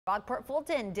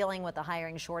Rockport-Fulton dealing with a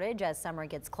hiring shortage as summer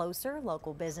gets closer.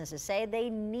 Local businesses say they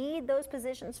need those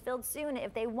positions filled soon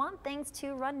if they want things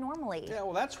to run normally. Yeah,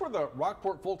 well, that's where the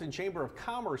Rockport-Fulton Chamber of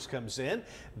Commerce comes in.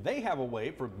 They have a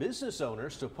way for business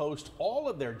owners to post all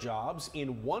of their jobs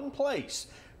in one place.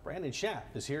 Brandon Schaff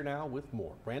is here now with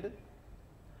more. Brandon?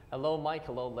 Hello, Mike.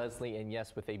 Hello, Leslie. And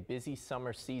yes, with a busy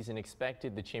summer season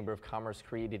expected, the Chamber of Commerce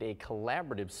created a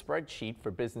collaborative spreadsheet for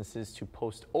businesses to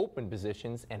post open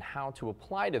positions and how to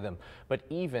apply to them. But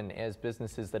even as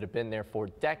businesses that have been there for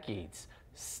decades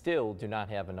still do not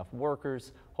have enough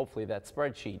workers, hopefully that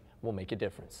spreadsheet will make a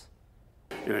difference.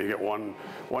 You know, you get one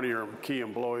of your key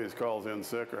employees calls in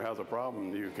sick or has a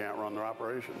problem, you can't run their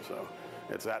operation, so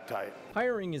it's that tight.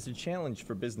 Hiring is a challenge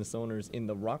for business owners in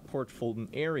the Rockport-Fulton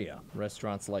area.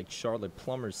 Restaurants like Charlotte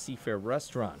Plummer's Seafair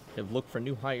Restaurant have looked for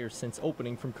new hires since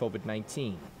opening from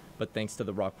COVID-19. But thanks to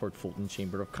the Rockport-Fulton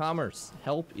Chamber of Commerce,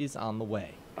 help is on the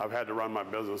way. I've had to run my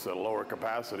business at lower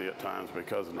capacity at times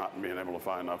because of not being able to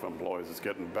find enough employees. It's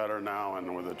getting better now,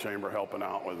 and with the chamber helping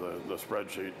out with the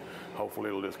spreadsheet, hopefully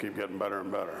it'll just keep getting better and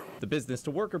better. The Business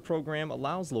to Worker program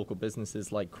allows local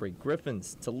businesses like Craig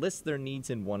Griffin's to list their needs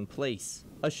in one place,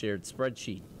 a shared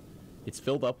spreadsheet. It's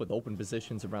filled up with open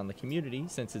positions around the community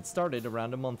since it started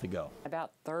around a month ago.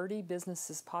 About 30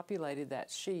 businesses populated that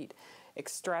sheet,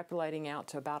 extrapolating out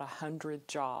to about 100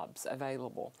 jobs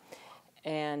available.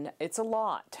 And it's a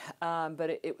lot,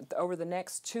 but over the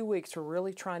next 2 weeks, we're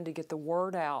really trying to get the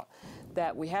word out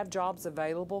that we have jobs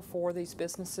available for these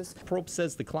businesses. Probst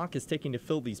says the clock is ticking to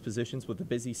fill these positions with a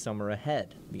busy summer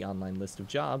ahead. The online list of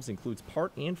jobs includes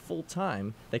part and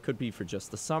full-time that could be for just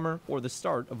the summer or the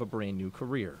start of a brand new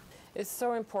career. It's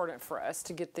so important for us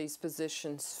to get these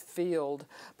positions filled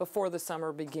before the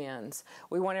summer begins.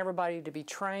 We want everybody to be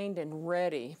trained and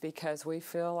ready because we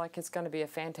feel like it's going to be a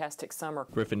fantastic summer.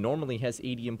 Griffin normally has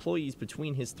 80 employees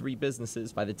between his 3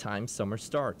 businesses by the time summer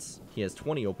starts. He has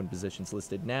 20 open positions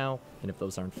listed now, and if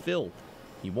those aren't filled,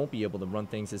 he won't be able to run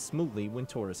things as smoothly when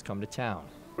tourists come to town.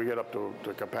 We get up to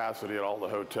capacity at all the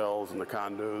hotels and the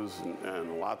condos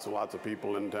and lots of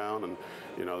people in town, and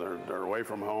you know they're away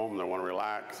from home, they want to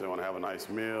relax, they want to have a nice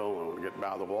meal, they want to get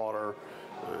by the water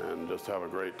and just have a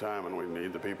great time, and we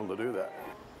need the people to do that.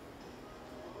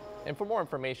 And for more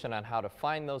information on how to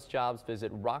find those jobs,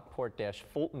 visit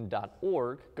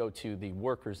rockport-fulton.org, go to the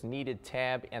Workers Needed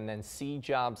tab, and then see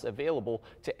jobs available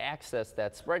to access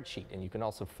that spreadsheet. And you can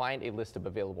also find a list of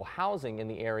available housing in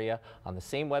the area on the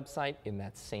same website in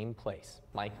that same place.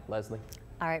 Mike, Leslie.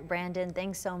 All right, Brandon,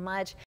 thanks so much.